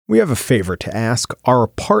We have a favor to ask. Our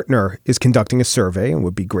partner is conducting a survey and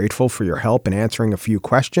would be grateful for your help in answering a few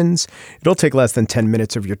questions. It'll take less than 10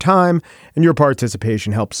 minutes of your time, and your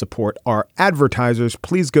participation helps support our advertisers.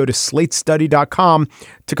 Please go to slatestudy.com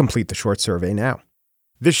to complete the short survey now.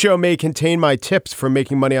 This show may contain my tips for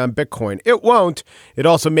making money on Bitcoin. It won't. It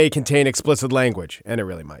also may contain explicit language, and it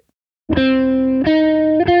really might.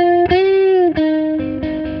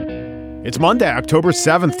 It's Monday, October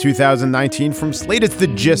 7th, 2019. From Slate, it's The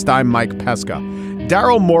Gist. I'm Mike Pesca.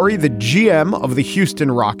 Daryl Morey, the GM of the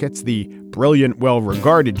Houston Rockets, the brilliant,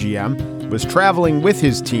 well-regarded GM, was traveling with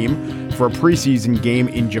his team for a preseason game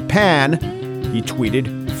in Japan. He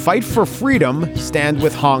tweeted, "Fight for freedom, stand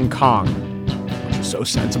with Hong Kong." Which is so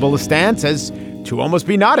sensible a stance as to almost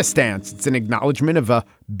be not a stance. It's an acknowledgement of a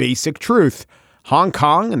basic truth. Hong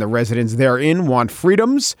Kong and the residents therein want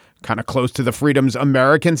freedoms, kind of close to the freedoms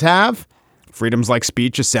Americans have. Freedoms like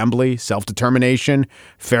speech, assembly, self-determination,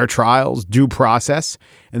 fair trials, due process.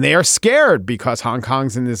 And they are scared because Hong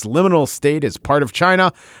Kong's in this liminal state as part of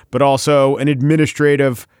China, but also an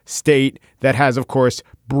administrative state that has, of course,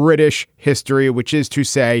 British history, which is to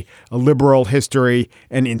say a liberal history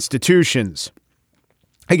and institutions.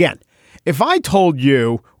 Again, if I told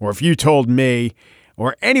you, or if you told me,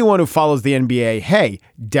 or anyone who follows the NBA, hey,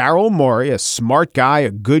 Daryl Morey, a smart guy, a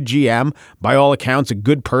good GM, by all accounts, a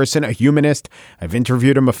good person, a humanist. I've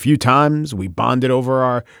interviewed him a few times. We bonded over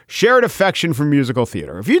our shared affection for musical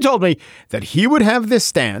theater. If you told me that he would have this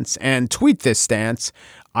stance and tweet this stance,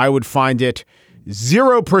 I would find it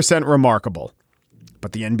 0% remarkable.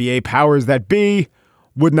 But the NBA powers that be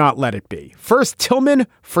would not let it be. First, Tillman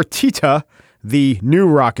Fertitta, the new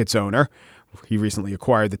Rockets owner, he recently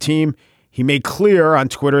acquired the team. He made clear on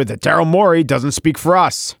Twitter that Daryl Morey doesn't speak for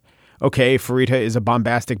us. Okay, Fertitta is a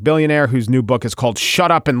bombastic billionaire whose new book is called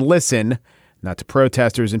Shut Up and Listen, not to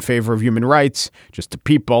protesters in favor of human rights, just to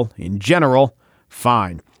people in general.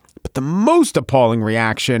 Fine. But the most appalling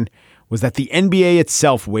reaction was that the NBA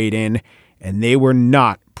itself weighed in, and they were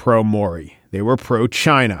not pro-Morey. They were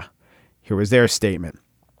pro-China. Here was their statement.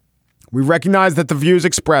 "We recognize that the views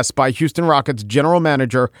expressed by Houston Rockets general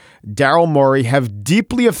manager Daryl Morey have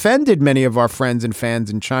deeply offended many of our friends and fans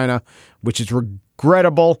in China, which is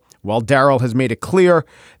regrettable. While Daryl has made it clear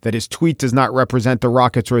that his tweet does not represent the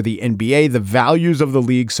Rockets or the NBA, the values of the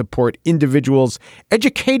league support individuals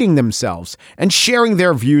educating themselves and sharing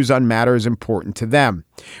their views on matters important to them.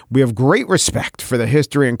 We have great respect for the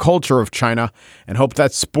history and culture of China and hope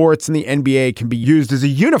that sports and the NBA can be used as a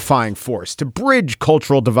unifying force to bridge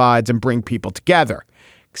cultural divides and bring people together.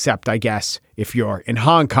 Except, I guess, if you're in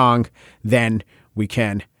Hong Kong, then we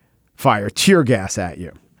can fire tear gas at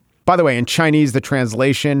you." By the way, in Chinese, the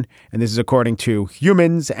translation, and this is according to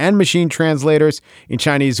humans and machine translators, in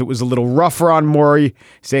Chinese, it was a little rougher on Morey,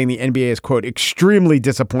 saying the NBA is, quote, extremely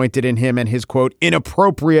disappointed in him and his, quote,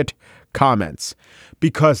 inappropriate comments,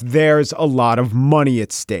 because there's a lot of money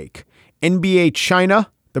at stake. NBA China,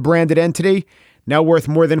 the branded entity, now worth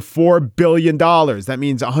more than $4 billion. That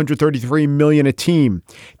means $133 million a team.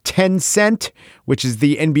 Tencent, which is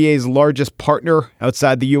the NBA's largest partner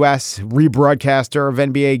outside the U.S., rebroadcaster of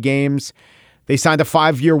NBA games, they signed a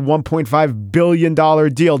 5-year, $1.5 billion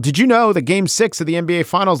deal. Did you know that Game 6 of the NBA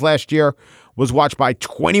Finals last year was watched by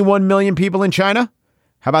 21 million people in China?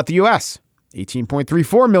 How about the U.S.?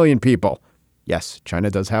 18.34 million people. Yes, China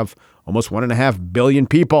does have almost 1.5 billion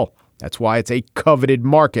people. That's why it's a coveted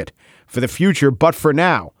market for the future, but for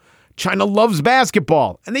now. China loves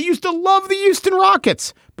basketball, and they used to love the Houston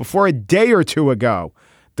Rockets before a day or two ago.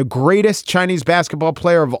 The greatest Chinese basketball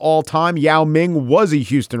player of all time, Yao Ming, was a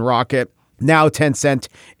Houston Rocket. Now Tencent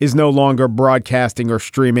is no longer broadcasting or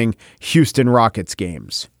streaming Houston Rockets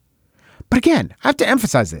games. But again, I have to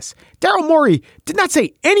emphasize this. Daryl Morey did not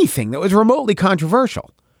say anything that was remotely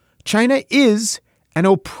controversial. China is an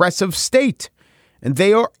oppressive state, and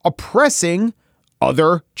they are oppressing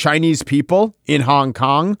other Chinese people in Hong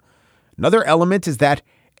Kong. Another element is that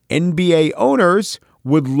NBA owners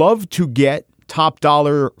would love to get top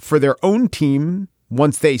dollar for their own team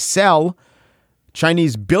once they sell.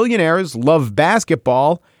 Chinese billionaires love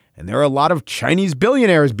basketball, and there are a lot of Chinese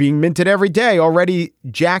billionaires being minted every day. Already,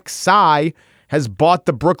 Jack Tsai has bought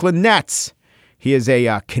the Brooklyn Nets. He is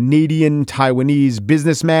a Canadian Taiwanese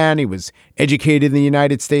businessman. He was educated in the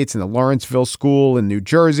United States in the Lawrenceville School in New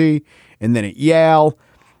Jersey and then at Yale.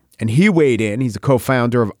 And he weighed in. He's a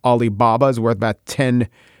co-founder of Alibaba. He's worth about $10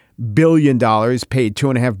 billion, paid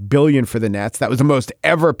 $2.5 billion for the Nets. That was the most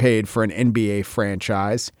ever paid for an NBA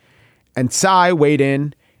franchise. And Tsai weighed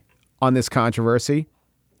in on this controversy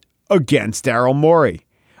against Daryl Morey.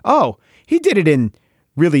 Oh, he did it in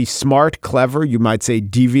really smart, clever, you might say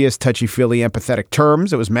devious, touchy-feely, empathetic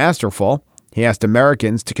terms. It was masterful. He asked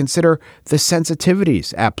Americans to consider the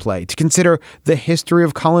sensitivities at play, to consider the history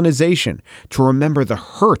of colonization, to remember the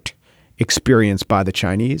hurt experienced by the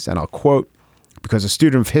Chinese. And I'll quote, because a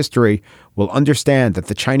student of history will understand that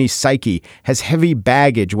the Chinese psyche has heavy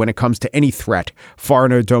baggage when it comes to any threat,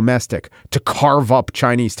 foreign or domestic, to carve up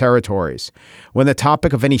Chinese territories. When the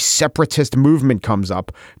topic of any separatist movement comes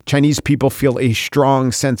up, Chinese people feel a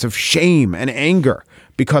strong sense of shame and anger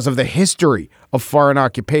because of the history of foreign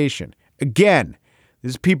occupation. Again,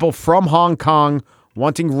 this is people from Hong Kong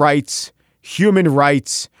wanting rights, human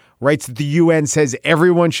rights, rights that the UN says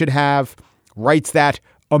everyone should have, rights that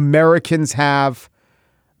Americans have.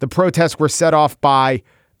 The protests were set off by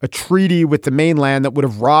a treaty with the mainland that would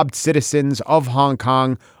have robbed citizens of Hong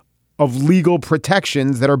Kong of legal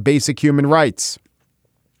protections that are basic human rights.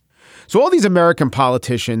 So all these American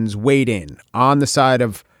politicians weighed in on the side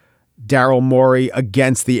of Daryl Morey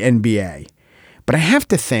against the NBA. But I have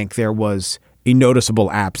to think there was a noticeable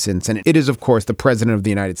absence, and it is, of course, the president of the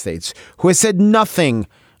United States, who has said nothing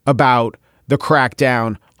about the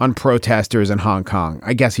crackdown on protesters in Hong Kong.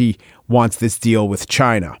 I guess he wants this deal with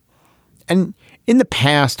China. And in the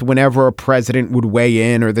past, whenever a president would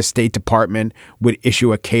weigh in or the State Department would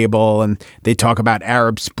issue a cable and they talk about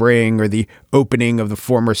Arab Spring or the opening of the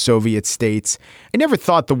former Soviet states, I never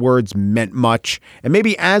thought the words meant much. And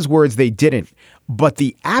maybe as words they didn't. But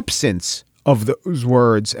the absence of those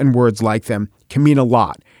words and words like them can mean a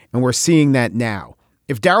lot. And we're seeing that now.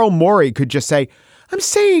 If Daryl Morey could just say, I'm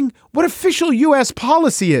saying what official U.S.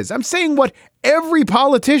 policy is. I'm saying what every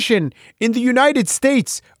politician in the United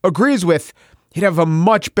States agrees with. He'd have a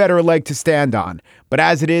much better leg to stand on. But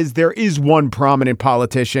as it is, there is one prominent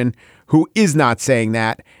politician who is not saying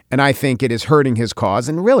that. And I think it is hurting his cause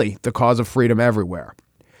and really the cause of freedom everywhere.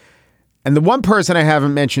 And the one person I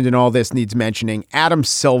haven't mentioned in all this needs mentioning, Adam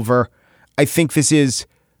Silver. I think this is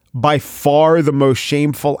by far the most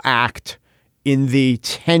shameful act in the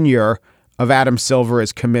tenure of Adam Silver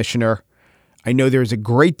as commissioner. I know there's a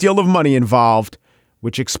great deal of money involved,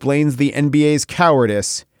 which explains the NBA's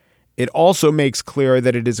cowardice. It also makes clear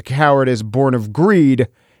that it is a cowardice born of greed,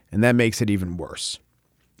 and that makes it even worse.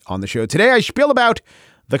 On the show today, I spiel about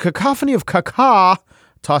the cacophony of caca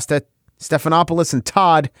tossed at Stephanopoulos and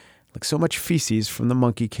Todd like so much feces from the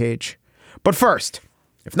monkey cage. But first,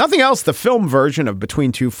 if nothing else, the film version of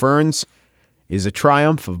Between Two Ferns is a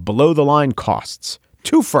triumph of below-the-line costs.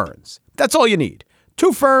 2 ferns. That's all you need.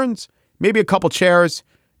 2 ferns, maybe a couple chairs.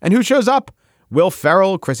 And who shows up? Will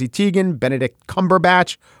Ferrell, Chrissy Teigen, Benedict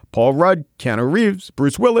Cumberbatch, Paul Rudd, Keanu Reeves,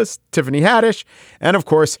 Bruce Willis, Tiffany Haddish, and of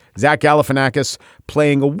course, Zach Galifianakis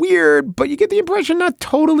playing a weird, but you get the impression not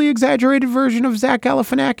totally exaggerated version of Zach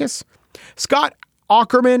Galifianakis. Scott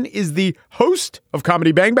Aukerman is the host of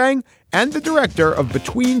Comedy Bang Bang and the director of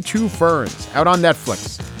Between Two Ferns, out on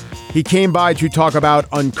Netflix. He came by to talk about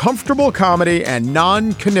uncomfortable comedy and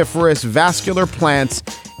non-coniferous vascular plants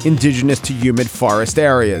indigenous to humid forest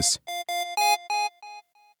areas.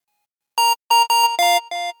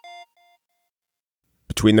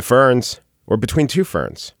 Between the Ferns or Between Two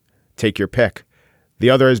Ferns. Take your pick. The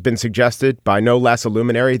other has been suggested by no less a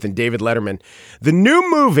luminary than David Letterman. The new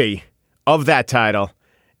movie of that title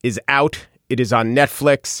is out. It is on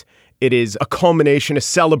Netflix. It is a culmination, a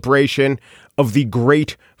celebration of the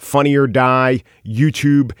great Funny or Die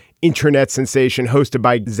YouTube internet sensation hosted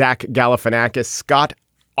by Zach Galifianakis. Scott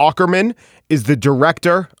Aukerman is the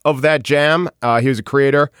director of that jam. He was a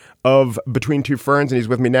creator of Between Two Ferns, and he's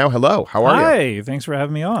with me now. Hello, how are you? Hi, thanks for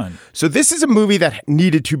having me on. So this is a movie that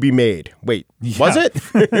needed to be made. Wait, was it?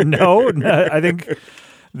 No, I think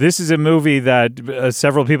this is a movie that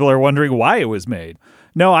several people are wondering why it was made.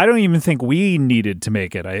 No, I don't even think we needed to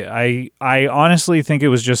make it. I honestly think it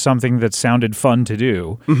was just something that sounded fun to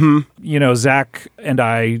do. Mm-hmm. You know, Zach and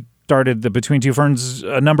I started the Between Two Ferns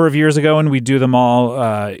a number of years ago, and we do them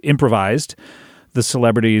all improvised. The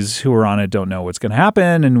celebrities who are on it don't know what's going to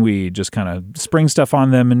happen, and we just kind of spring stuff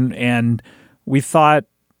on them. And we thought,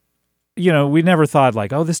 you know, we never thought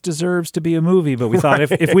like, oh, this deserves to be a movie. But we thought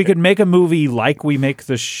if we could make a movie like we make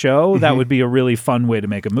the show, that would be a really fun way to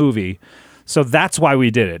make a movie. So that's why we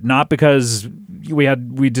did it, not because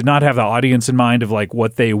we did not have the audience in mind of like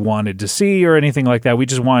what they wanted to see or anything like that. We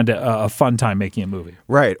just wanted a fun time making a movie.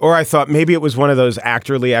 Right. Or I thought maybe it was one of those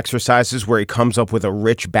actorly exercises where he comes up with a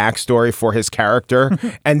rich backstory for his character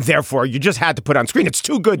and therefore you just had to put on screen. It's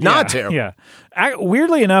too good not to. Yeah.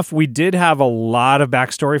 Weirdly enough, we did have a lot of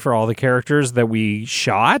backstory for all the characters that we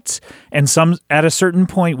shot. And some at a certain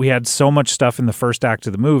point, we had so much stuff in the first act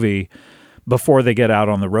of the movie. before they get out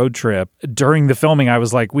on the road trip. During the filming, I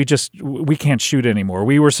was like, we can't shoot anymore.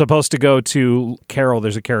 We were supposed to go to Carol.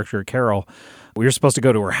 There's a character, Carol. We were supposed to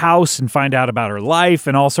go to her house and find out about her life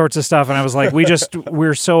and all sorts of stuff. And I was like,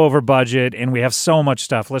 we're so over budget and we have so much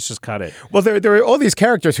stuff. Let's just cut it. Well, there are all these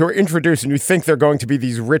characters who are introduced and you think they're going to be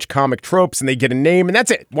these rich comic tropes and they get a name and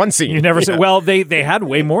that's it. One scene. You never say, well, they had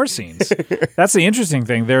way more scenes. That's the interesting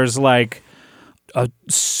thing. There's like a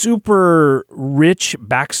super rich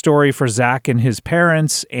backstory for Zach and his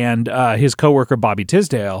parents and his coworker, Bobby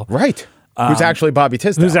Tisdale. Right. Who's actually Bobby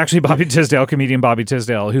Tisdale. Comedian Bobby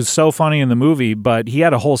Tisdale, who's so funny in the movie, but he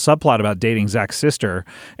had a whole subplot about dating Zach's sister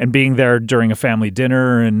and being there during a family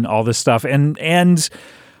dinner and all this stuff. And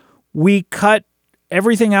we cut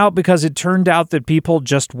everything out because it turned out that people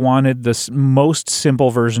just wanted the most simple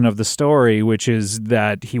version of the story, which is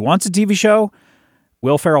that he wants a TV show.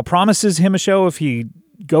 Will Ferrell promises him a show if he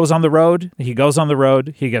goes on the road. He goes on the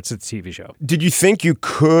road. He gets a TV show. Did you think you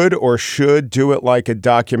could or should do it like a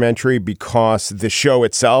documentary because the show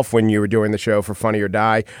itself, when you were doing the show for Funny or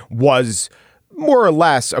Die, was more or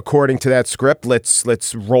less according to that script?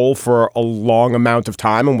 Let's roll for a long amount of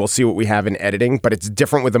time and we'll see what we have in editing. But it's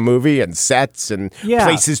different with a movie and sets and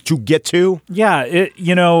places to get to. Yeah.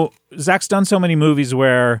 Zach's done so many movies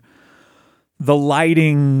where the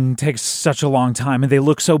lighting takes such a long time and they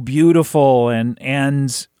look so beautiful.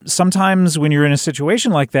 And sometimes when you're in a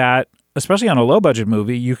situation like that, especially on a low budget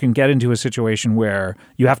movie, you can get into a situation where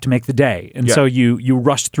you have to make the day. And so you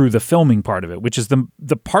rush through the filming part of it, which is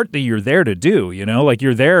the part that you're there to do, like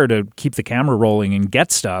you're there to keep the camera rolling and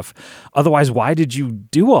get stuff. Otherwise, why did you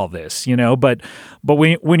do all this? But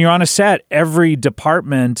when you're on a set, every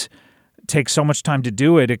department takes so much time to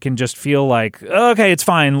do it, it can just feel like, okay, it's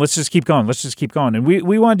fine. Let's just keep going. And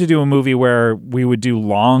we wanted to do a movie where we would do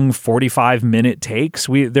long 45-minute takes.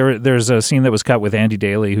 There's a scene that was cut with Andy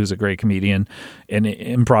Daly, who's a great comedian and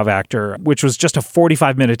improv actor, which was just a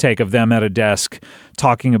 45-minute take of them at a desk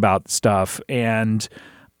talking about stuff. And,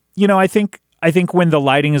 I think when the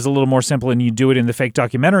lighting is a little more simple and you do it in the fake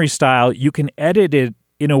documentary style, you can edit it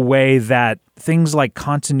in a way that things like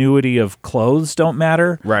continuity of clothes don't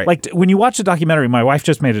matter. Right. Like when you watch a documentary, my wife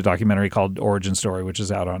just made a documentary called Origin Story, which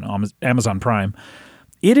is out on Amazon Prime.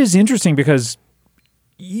 It is interesting because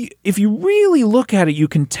if you really look at it, you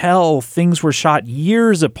can tell things were shot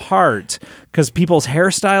years apart because people's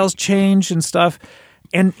hairstyles changed and stuff.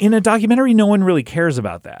 And in a documentary, no one really cares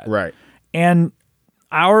about that. Right. And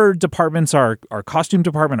our departments, our costume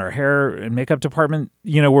department, our hair and makeup department,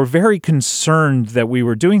 were very concerned that we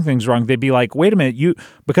were doing things wrong. They'd be like, wait a minute,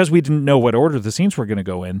 because we didn't know what order the scenes were going to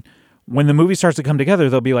go in. When the movie starts to come together,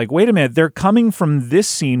 they'll be like, wait a minute, they're coming from this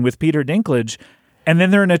scene with Peter Dinklage, and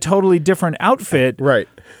then they're in a totally different outfit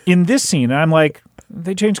in this scene. And I'm like,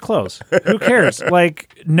 they changed clothes. Who cares?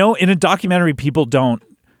 No, in a documentary, people don't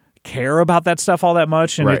care about that stuff all that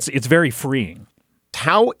much, and it's very freeing.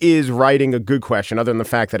 How is writing a good question, other than the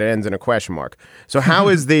fact that it ends in a question mark? So how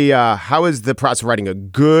is the process of writing a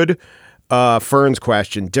good Ferns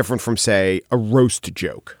question different from, say, a roast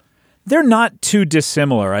joke? They're not too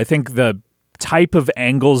dissimilar. I think the type of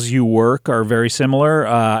angles you work are very similar.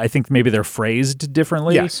 I think maybe they're phrased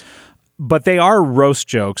differently. Yes. But they are roast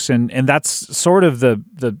jokes, and that's sort of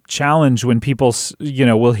the challenge when people,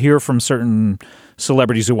 will hear from certain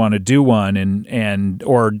celebrities who want to do one, and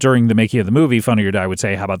or during the making of the movie, Funny or Die would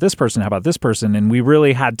say, how about this person? How about this person? And we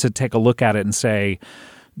really had to take a look at it and say,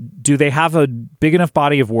 do they have a big enough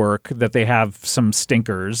body of work that they have some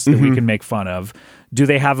stinkers that we can make fun of? Do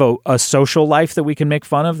they have a social life that we can make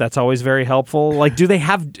fun of? That's always very helpful.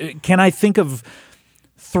 Can I think of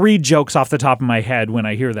 3 jokes off the top of my head when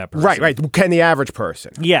I hear that person? Right. Can the average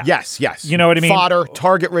person? Yeah. Yes. You know what I mean? Fodder,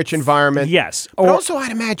 target-rich environment. Yes. But also,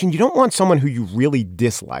 I'd imagine you don't want someone who you really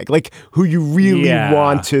dislike, who you really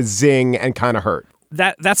want to zing and kind of hurt.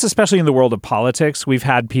 That's especially in the world of politics. We've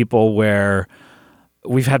had people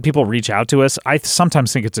reach out to us. I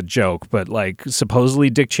sometimes think it's a joke, but supposedly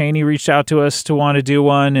Dick Cheney reached out to us to want to do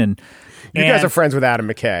one, and you guys are friends with Adam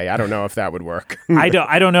McKay. I don't know if that would work. I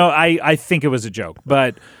don't know. I think it was a joke,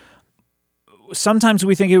 but sometimes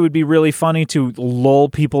we think it would be really funny to lull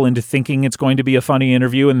people into thinking it's going to be a funny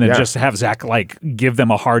interview and then just have Zach give them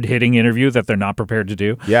a hard-hitting interview that they're not prepared to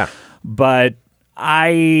do. Yeah. But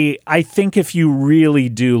I think if you really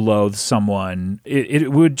do loathe someone,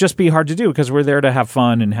 it would just be hard to do because we're there to have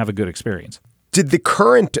fun and have a good experience. Did the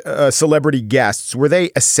current celebrity guests, were they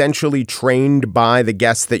essentially trained by the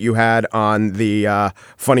guests that you had on the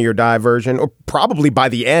Funny or Die version? Or probably by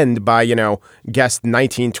the end, by, guest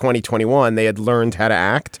 19, 20, 21, they had learned how to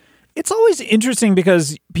act? It's always interesting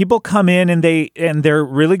because people come in and they're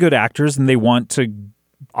really good actors and they want to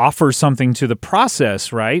offer something to the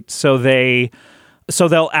process, right? So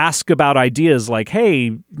they'll ask about ideas like, hey,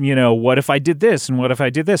 what if I did this and what if I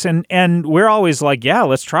did this? And we're always like, yeah,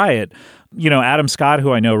 let's try it. Adam Scott,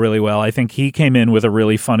 who I know really well, I think he came in with a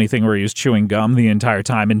really funny thing where he was chewing gum the entire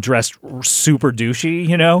time and dressed super douchey,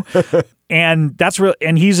 And that's real.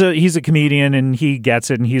 And he's a comedian and he gets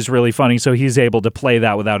it and he's really funny. So he's able to play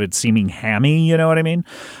that without it seeming hammy. You know what I mean?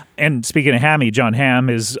 And speaking of hammy, John Hamm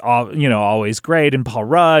is, always great, and Paul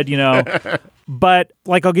Rudd, But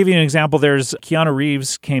I'll give you an example. There's Keanu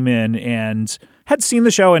Reeves came in and had seen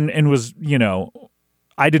the show and was,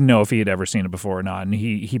 I didn't know if he had ever seen it before or not. And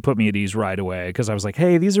he put me at ease right away because I was like,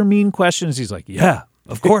 hey, these are mean questions. He's like, yeah,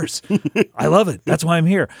 of course. I love it. That's why I'm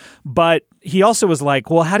here. But he also was like,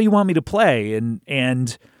 well, how do you want me to play?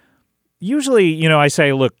 And usually, I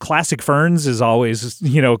say, look, Classic Ferns is always,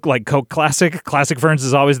 like Coke Classic. Classic Ferns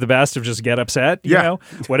is always the best of just get upset,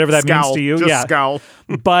 whatever that scowl, means to you. Just scowl.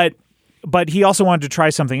 But he also wanted to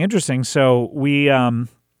try something interesting. So we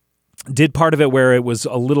did part of it where it was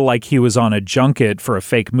a little like he was on a junket for a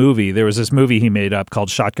fake movie. There was this movie he made up called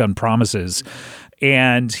Shotgun Promises.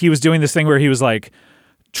 And he was doing this thing where he was like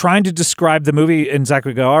trying to describe the movie. And Zach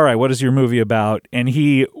would go, all right, what is your movie about? And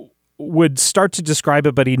he would start to describe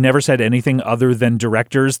it, but he never said anything other than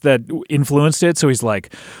directors that influenced it. So he's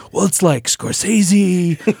like, well, it's like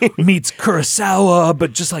Scorsese meets Kurosawa,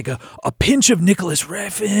 but just like a pinch of Nicholas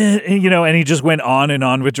Refn, and he just went on and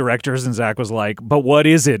on with directors. And Zach was like, but what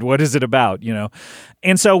is it? What is it about?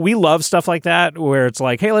 And so we love stuff like that where it's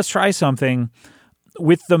like, hey, let's try something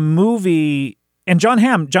with the movie. And John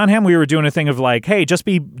Hamm, we were doing a thing of like, hey,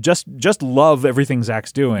 just love everything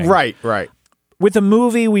Zach's doing. Right. With the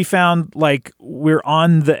movie, we found we're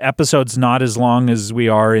on the episodes not as long as we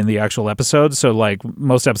are in the actual episodes. So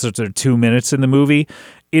most episodes are 2 minutes in the movie.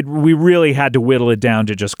 We really had to whittle it down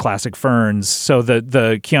to just Classic Ferns. So the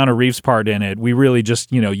Keanu Reeves part in it, we really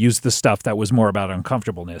just, used the stuff that was more about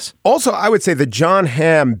uncomfortableness. Also, I would say the John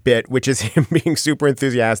Hamm bit, which is him being super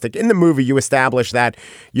enthusiastic. In the movie, you establish that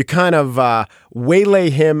you kind of waylay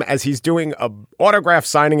him as he's doing a autograph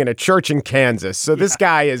signing in a church in Kansas. So this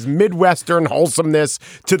guy is Midwestern wholesomeness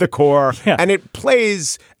to the core. Yeah. And it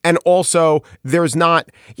plays... And also, there's not,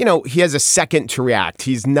 he has a second to react.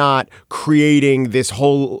 He's not creating this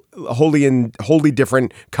wholly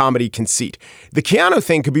different comedy conceit. The Keanu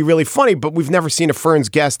thing could be really funny, but we've never seen a Ferns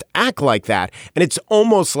guest act like that. And it's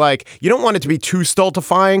almost like you don't want it to be too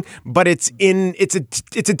stultifying, but it's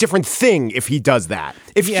a different thing if he does that.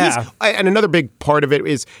 And another big part of it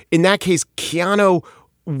is, in that case, Keanu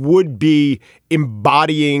would be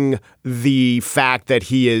embodying the fact that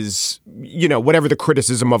he is, whatever the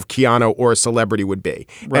criticism of Keanu or a celebrity would be.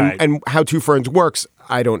 Right. And how Two Ferns works,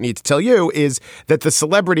 I don't need to tell you, is that the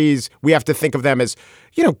celebrities, we have to think of them as,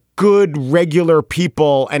 good, regular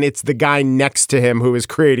people, and it's the guy next to him who is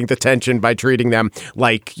creating the tension by treating them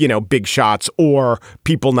like, big shots or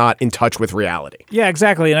people not in touch with reality. Yeah,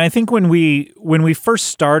 exactly. And I think when we first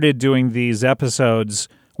started doing these episodes,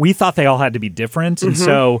 we thought they all had to be different. And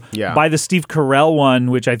so by the Steve Carell one,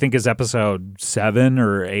 which I think is episode 7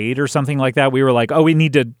 or 8 or something like that, we were like, oh, we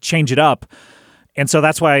need to change it up. And so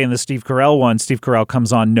that's why in the Steve Carell one, Steve Carell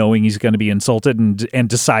comes on knowing he's going to be insulted and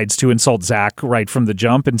decides to insult Zach right from the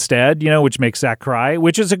jump instead, which makes Zach cry,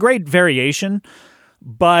 which is a great variation.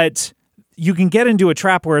 But you can get into a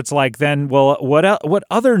trap where it's like, then, well, what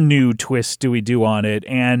other new twists do we do on it?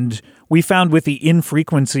 And we found with the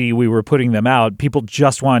infrequency we were putting them out, people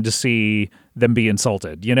just wanted to see them be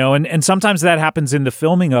insulted, and sometimes that happens in the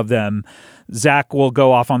filming of them. Zach will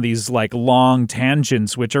go off on these long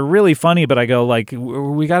tangents, which are really funny, but I go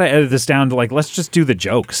we got to edit this down to let's just do the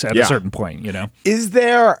jokes at a certain point, Does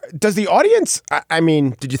the audience,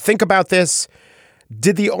 did you think about this?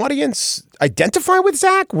 Did the audience identify with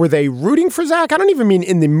Zach? Were they rooting for Zach? I don't even mean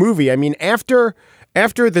in the movie. I mean, after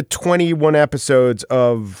the 21 episodes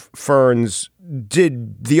of Ferns,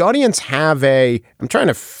 did the audience have I'm trying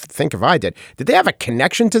to think if I did they have a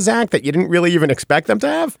connection to Zach that you didn't really even expect them to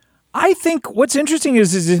have? I think what's interesting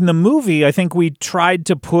is in the movie, I think we tried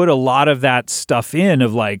to put a lot of that stuff in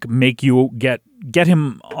of make you get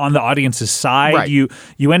him on the audience's side. Right.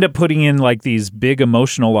 You end up putting in these big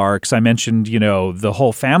emotional arcs. I mentioned, the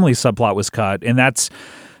whole family subplot was cut, and that's,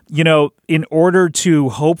 in order to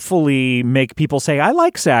hopefully make people say, I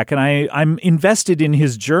like Zach and I'm invested in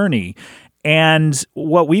his journey. And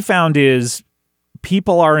what we found is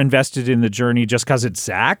people are invested in the journey just because it's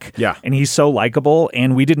Zach. Yeah. And he's so likable,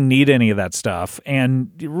 and we didn't need any of that stuff. And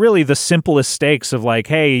really the simplest stakes of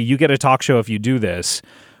hey, you get a talk show if you do this,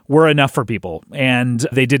 were enough for people. And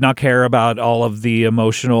they did not care about all of the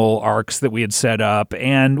emotional arcs that we had set up,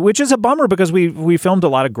 and which is a bummer because we filmed a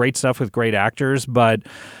lot of great stuff with great actors. But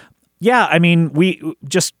yeah, I mean, we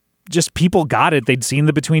just people got it. They'd seen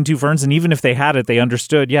the Between Two Ferns, and even if they had it, they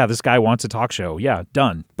understood, yeah, this guy wants a talk show. Yeah,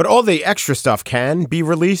 done. But all the extra stuff can be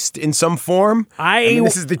released in some form. I mean,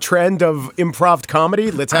 this is the trend of improv comedy.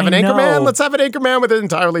 Let's have an Anchorman. Let's have an Anchorman with an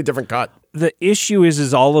entirely different cut. The issue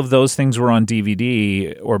is all of those things were on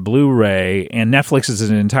DVD or Blu-ray, and Netflix is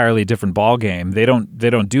an entirely different ballgame. They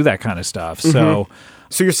don't do that kind of stuff. So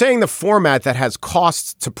you're saying the format that has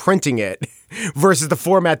costs to printing it versus the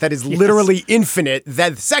format that is literally infinite,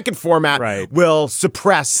 that second format will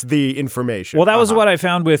suppress the information. Well, that was what I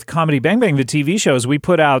found with Comedy Bang Bang, the TV shows. We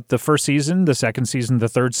put out the first season, the second season, the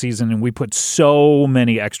third season, and we put so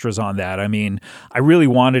many extras on that. I mean, I really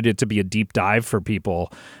wanted it to be a deep dive for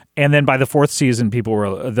people. And then by the fourth season, people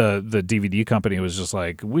were the DVD company was just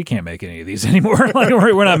like, we can't make any of these anymore. Like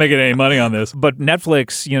we're not making any money on this. But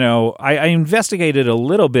Netflix, I investigated a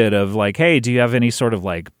little bit of like, hey, do you have any sort of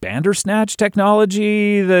like Bandersnatch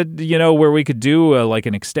technology that where we could do like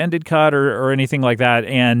an extended cut or anything like that?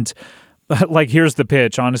 And like, here's the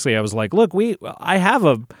pitch. Honestly, I was like, look, I have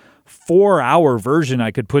a 4-hour version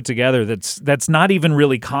I could put together that's not even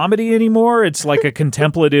really comedy anymore. It's like a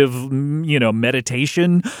contemplative,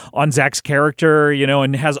 meditation on Zach's character,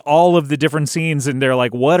 and has all of the different scenes. And they're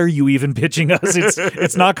like, what are you even pitching us?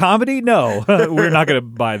 It's not comedy? No, we're not going to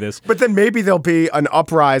buy this. But then maybe there'll be an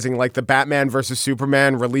uprising like the Batman versus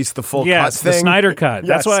Superman release the full cut thing. The Snyder Cut.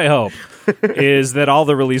 That's what I hope. Is that all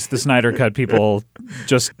the release the Snyder Cut people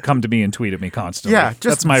just come to me and tweet at me constantly. Yeah,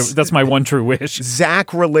 that's my one true wish.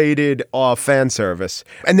 Zach related fan service,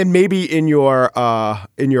 and then maybe in your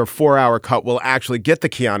 4-hour cut we'll actually get the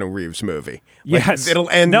Keanu Reeves movie. Like, yes, it'll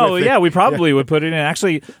end. No, we probably would put it in.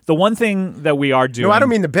 Actually, the one thing that we are doing. No, I don't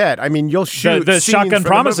mean the bit. I mean you'll shoot the Shotgun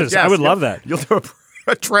Promises. Yes, I would love that. You'll do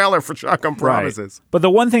a trailer for Shotgun Promises. Right. But the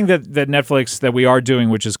one thing that Netflix that we are doing,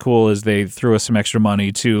 which is cool, is they threw us some extra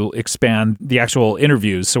money to expand the actual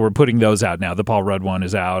interviews. So we're putting those out now. The Paul Rudd one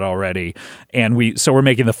is out already, and we're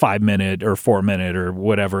making the 5-minute or 4-minute or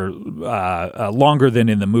whatever longer than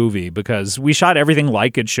in the movie because we shot everything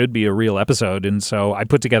like it should be a real episode, and so I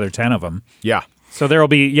put together 10 of them. Yeah. So there'll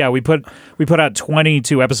be we put out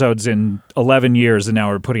 22 episodes in 11 years, and now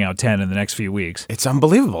we're putting out 10 in the next few weeks. It's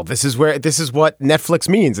unbelievable. This is what Netflix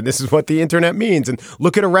means, and this is what the internet means. And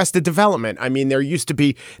look at Arrested Development. I mean, there used to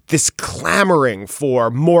be this clamoring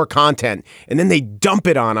for more content, and then they dump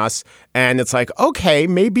it on us, and it's like, okay,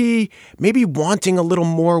 maybe wanting a little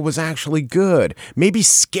more was actually good. Maybe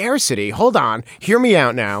scarcity. Hold on, hear me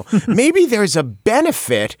out now. Maybe there's a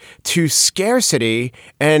benefit to scarcity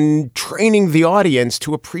and training the audience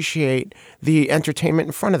to appreciate the entertainment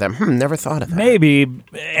in front of them. Never thought of that. Maybe.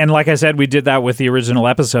 And like I said, we did that with the original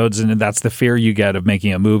episodes, and that's the fear you get of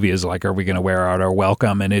making a movie is like, are we going to wear out our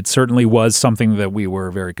welcome? And it certainly was something that we were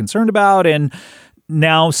very concerned about. And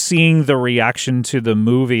now seeing the reaction to the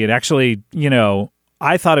movie, it actually,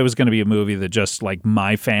 I thought it was going to be a movie that just like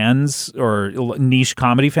my fans or niche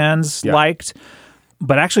comedy fans liked.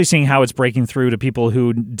 But actually seeing how it's breaking through to people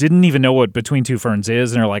who didn't even know what Between Two Ferns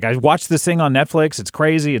is, and are like, I watched this thing on Netflix. It's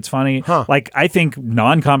crazy. It's funny. Huh. Like, I think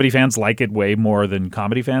non-comedy fans like it way more than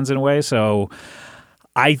comedy fans in a way. So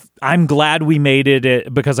I'm glad we made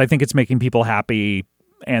it because I think it's making people happy,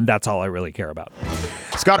 and that's all I really care about.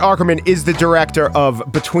 Scott Aukerman is the director of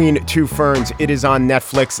Between Two Ferns. It is on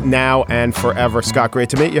Netflix now and forever. Scott, great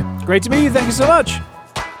to meet you. Great to meet you. Thank you so much.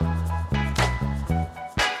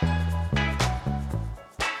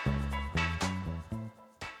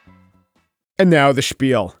 And now the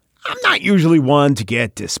spiel. I'm not usually one to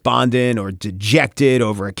get despondent or dejected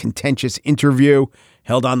over a contentious interview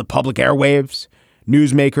held on the public airwaves.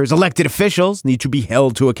 Newsmakers, elected officials need to be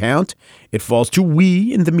held to account. It falls to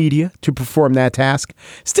we in the media to perform that task.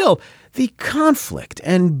 Still, the conflict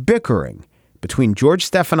and bickering between George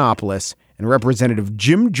Stephanopoulos and Representative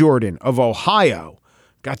Jim Jordan of Ohio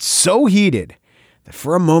got so heated that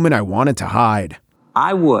for a moment I wanted to hide.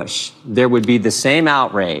 I wish there would be the same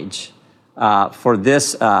outrage for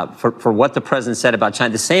this, for what the president said about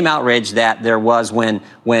China, the same outrage that there was when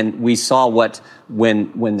we saw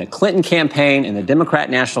when the Clinton campaign and the Democrat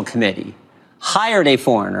National Committee hired a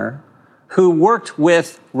foreigner who worked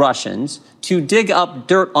with Russians to dig up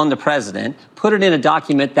dirt on the president, put it in a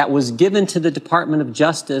document that was given to the Department of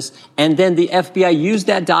Justice, and then the FBI used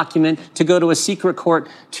that document to go to a secret court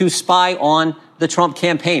to spy on the Trump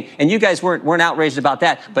campaign. And you guys weren't outraged about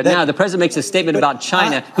that. But now the president makes a statement about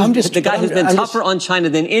China, the guy who's been tougher on China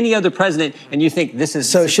than any other president, and you think this is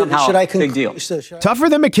somehow a big deal. Tougher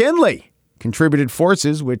than McKinley. contributed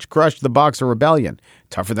forces which crushed the Boxer Rebellion.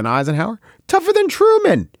 Tougher than Eisenhower? Tougher than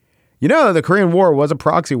Truman. You know, the Korean War was a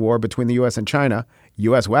proxy war between the U.S. and China.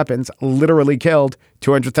 U.S. weapons literally killed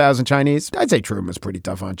 200,000 Chinese. I'd say Truman was pretty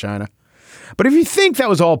tough on China. But if you think that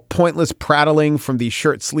was all pointless prattling from the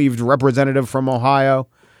shirt-sleeved representative from Ohio,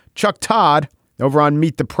 Chuck Todd, over on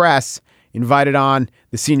Meet the Press, invited on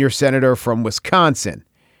the senior senator from Wisconsin.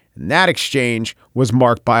 And that exchange was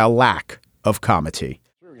marked by a lack of comity.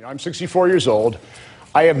 I'm 64 years old.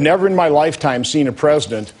 I have never in my lifetime seen a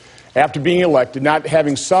president, after being elected, not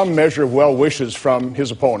having some measure of well wishes from his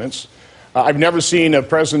opponents. I've never seen a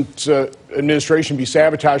president's administration be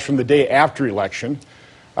sabotaged from the day after election.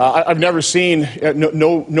 I've never seen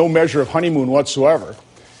no measure of honeymoon whatsoever.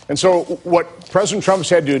 And so what President Trump's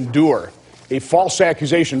had to endure, a false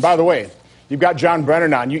accusation. By the way, you've got John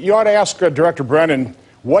Brennan on. You ought to ask Director Brennan,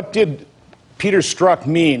 what did Peter Strzok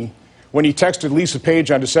mean when he texted Lisa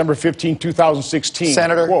Page on December 15, 2016?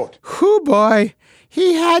 Senator. Quote. Whoo boy.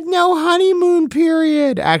 He had no honeymoon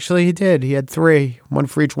period. Actually, he did. He had 3, one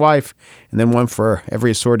for each wife, and then one for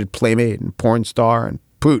every assorted playmate and porn star and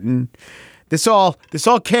Putin. This all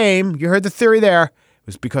came, you heard the theory there, it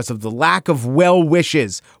was because of the lack of well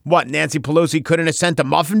wishes. What, Nancy Pelosi couldn't have sent a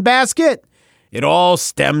muffin basket? It all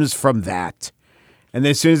stems from that. And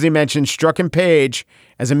then as soon as he mentioned Strzok and Page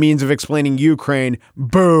as a means of explaining Ukraine,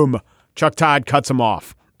 boom, Chuck Todd cuts him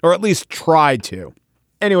off, or at least tried to.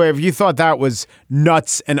 Anyway, if you thought that was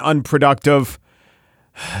nuts and unproductive,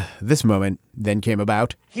 this moment then came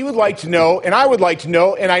about. He would like to know, and I would like to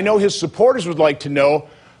know, and I know his supporters would like to know,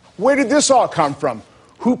 where did this all come from?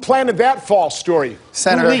 Who planted that false story?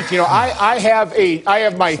 Senator. Who leaked? You know, I have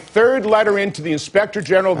my 3rd letter into the Inspector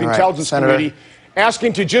General of the Intelligence Senator. Committee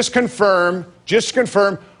asking to just confirm,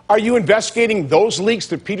 are you investigating those leaks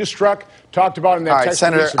that Peter Strzok talked about in that text?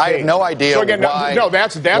 Senator, I have no idea. So again,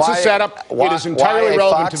 that's a setup. It is entirely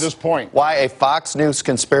irrelevant to this point. Why a Fox News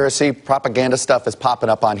conspiracy propaganda stuff is popping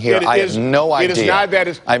up on here? I have no idea. It is not.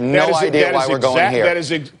 I have no idea why we're going here.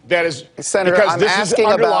 That is Senator, because I'm this is asking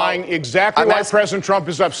underlying about, exactly why President Trump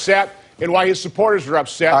is upset and why his supporters are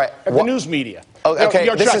upset at the news media. Okay,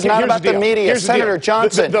 this Chuck, is not about the media. Here's Senator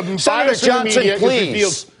Johnson, Senator Johnson,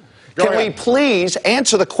 please. Can we please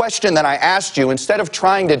answer the question that I asked you instead of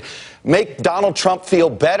trying to make Donald Trump feel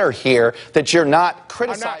better here that you're not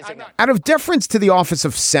criticizing him? Out of deference to the office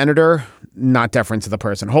of senator, not deference to the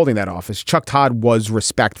person holding that office, Chuck Todd was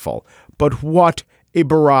respectful. But what a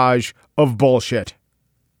barrage of bullshit.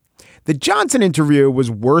 The Johnson interview was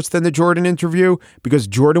worse than the Jordan interview because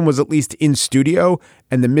Jordan was at least in studio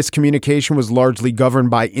and the miscommunication was largely governed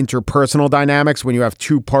by interpersonal dynamics. When you have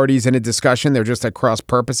 2 parties in a discussion, they're just at cross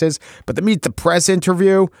purposes. But the Meet the Press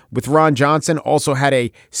interview with Ron Johnson also had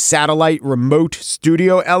a satellite remote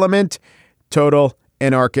studio element. Total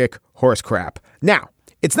anarchic horse crap. Now,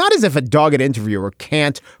 it's not as if a dogged interviewer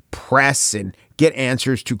can't press and get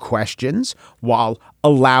answers to questions while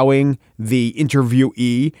allowing the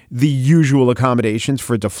interviewee the usual accommodations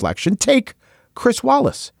for deflection. Take Chris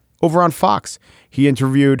Wallace over on Fox. He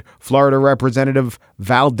interviewed Florida Representative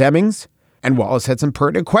Val Demings, and Wallace had some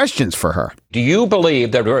pertinent questions for her. Do you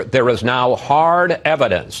believe that there is now hard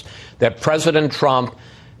evidence that President Trump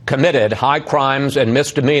committed high crimes and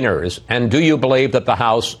misdemeanors? And do you believe that the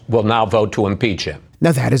House will now vote to impeach him?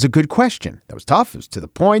 Now, that is a good question. That was tough. It was to the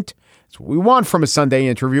point. It's what we want from a Sunday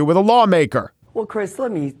interview with a lawmaker. Well, Chris,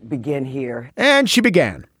 let me begin here. And she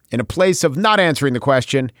began in a place of not answering the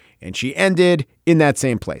question, and she ended in that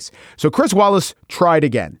same place. So Chris Wallace tried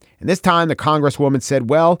again. And this time the Congresswoman said,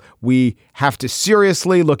 well, we have to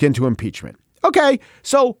seriously look into impeachment. Okay,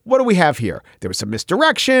 so what do we have here? There was some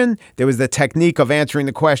misdirection. There was the technique of answering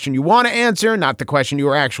the question you want to answer, not the question you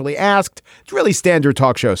were actually asked. It's really standard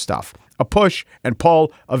talk show stuff. A push and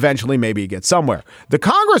pull. Eventually, maybe you get somewhere. The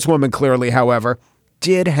Congresswoman clearly, however,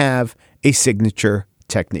 did have a signature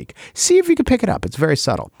technique. See if you can pick it up. It's very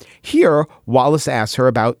subtle. Here, Wallace asks her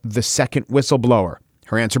about the second whistleblower.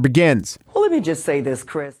 Her answer begins. Well, let me just say this,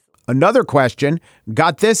 Chris. Another question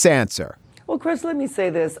got this answer. Well, Chris, let me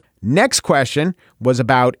say this. Next question was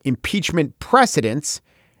about impeachment precedents,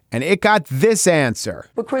 and it got this answer.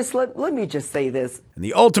 But Chris, let me just say this. And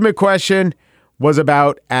the ultimate question was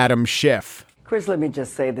about Adam Schiff. Chris, let me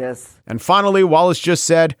just say this. And finally, Wallace just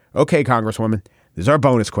said, okay, Congresswoman, this is our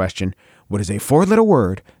bonus question. What is a 4-letter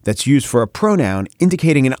word that's used for a pronoun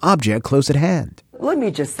indicating an object close at hand? Let me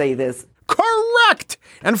just say this. Correct!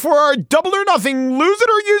 And for our double or nothing, lose it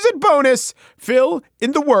or use it bonus, fill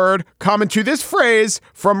in the word common to this phrase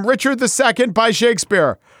from Richard II by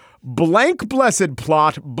Shakespeare. Blank blessed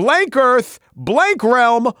plot, blank earth, blank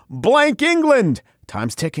realm, blank England.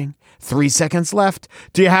 Time's ticking. 3 seconds left.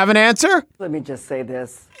 Do you have an answer? Let me just say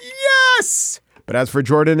this. Yes! But as for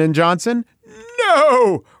Jordan and Johnson,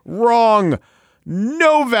 no! Wrong.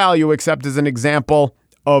 No value except as an example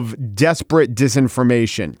of desperate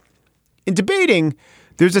disinformation. In debating,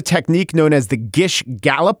 there's a technique known as the Gish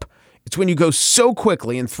Gallop. It's when you go so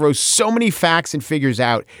quickly and throw so many facts and figures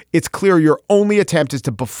out, it's clear your only attempt is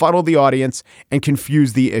to befuddle the audience and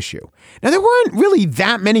confuse the issue. Now, there weren't really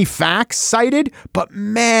that many facts cited, but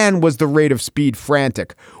man, was the rate of speed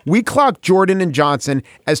frantic. We clocked Jordan and Johnson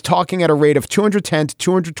as talking at a rate of 210 to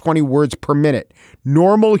 220 words per minute.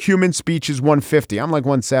 Normal human speech is 150. I'm like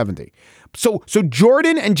 170. So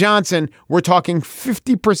Jordan and Johnson were talking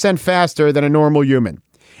 50% faster than a normal human.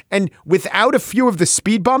 And without a few of the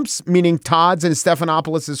speed bumps, meaning Todd's and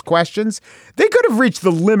Stephanopoulos' questions, they could have reached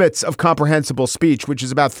the limits of comprehensible speech, which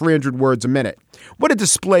is about 300 words a minute. What a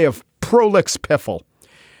display of prolix piffle.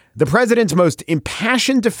 The president's most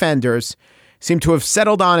impassioned defenders seem to have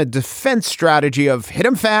settled on a defense strategy of hit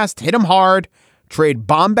him fast, hit him hard, trade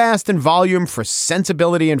bombast and volume for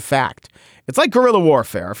sensibility and fact. It's like guerrilla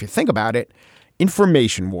warfare, if you think about it,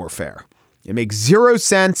 information warfare. It makes zero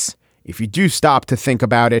sense if you do stop to think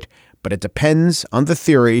about it, but it depends on the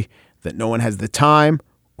theory that no one has the time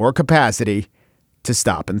or capacity to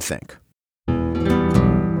stop and think.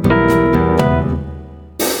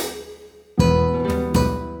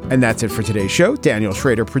 And that's it for today's show. Daniel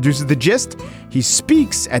Schrader produces The Gist. He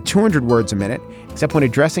speaks at 200 words a minute, except when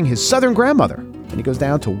addressing his Southern grandmother, and he goes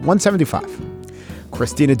down to 175.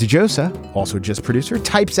 Christina DeJosa, also Gist producer,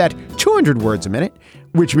 types at 200 words a minute,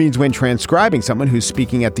 which means when transcribing someone who's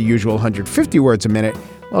speaking at the usual 150 words a minute,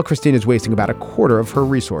 well, Christina's wasting about a quarter of her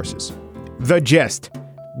resources. The Gist.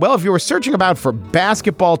 Well, if you were searching about for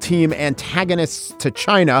basketball team antagonists to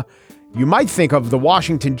China, you might think of the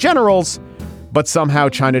Washington Generals, but somehow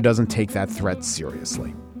China doesn't take that threat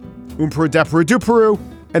seriously. Umperu, deperu, duperu,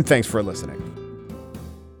 and thanks for listening.